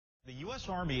The U.S.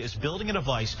 Army is building a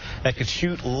device that could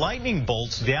shoot lightning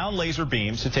bolts down laser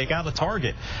beams to take out a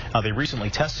target. They recently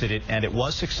tested it, and it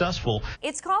was successful.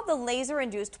 It's called the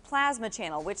laser-induced plasma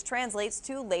channel, which translates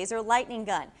to laser lightning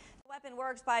gun. The weapon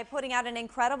works by putting out an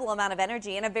incredible amount of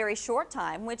energy in a very short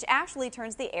time, which actually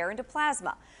turns the air into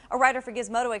plasma. A writer for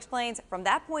Gizmodo explains, from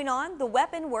that point on, the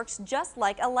weapon works just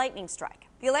like a lightning strike.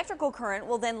 The electrical current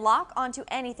will then lock onto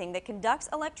anything that conducts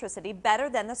electricity better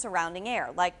than the surrounding air,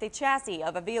 like the chassis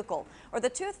of a vehicle or the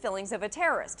tooth fillings of a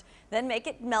terrorist, then make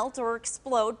it melt or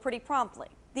explode pretty promptly.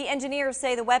 The engineers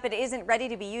say the weapon isn't ready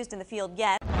to be used in the field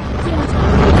yet.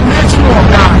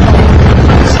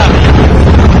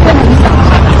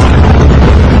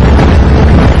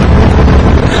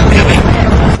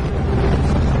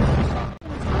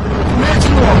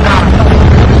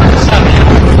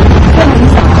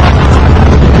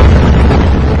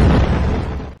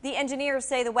 Engineers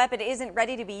say the weapon isn't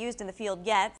ready to be used in the field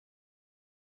yet.